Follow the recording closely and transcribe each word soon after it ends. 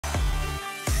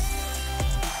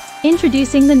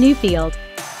Introducing the Newfield.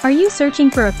 Are you searching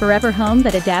for a forever home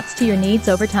that adapts to your needs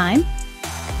over time?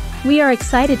 We are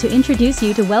excited to introduce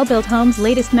you to WelbiltHomes'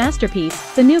 latest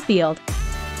masterpiece, the Newfield.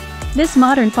 This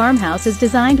modern farmhouse is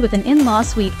designed with an in-law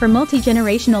suite for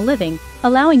multi-generational living,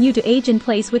 allowing you to age in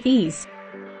place with ease.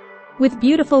 With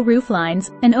beautiful roof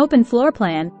lines, an open floor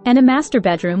plan, and a master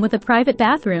bedroom with a private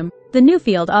bathroom, the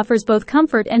Newfield offers both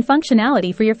comfort and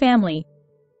functionality for your family.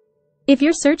 If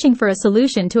you're searching for a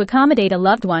solution to accommodate a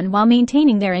loved one while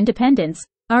maintaining their independence,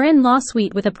 our in-law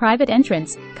suite with a private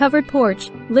entrance, covered porch,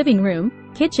 living room,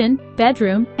 kitchen,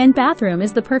 bedroom, and bathroom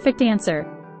is the perfect answer.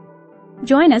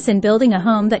 Join us in building a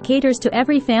home that caters to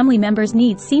every family member's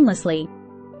needs seamlessly.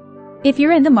 If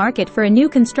you're in the market for a new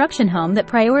construction home that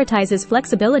prioritizes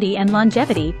flexibility and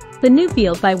longevity, the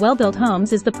Newfield by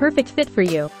WelbiltHomes is the perfect fit for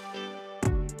you.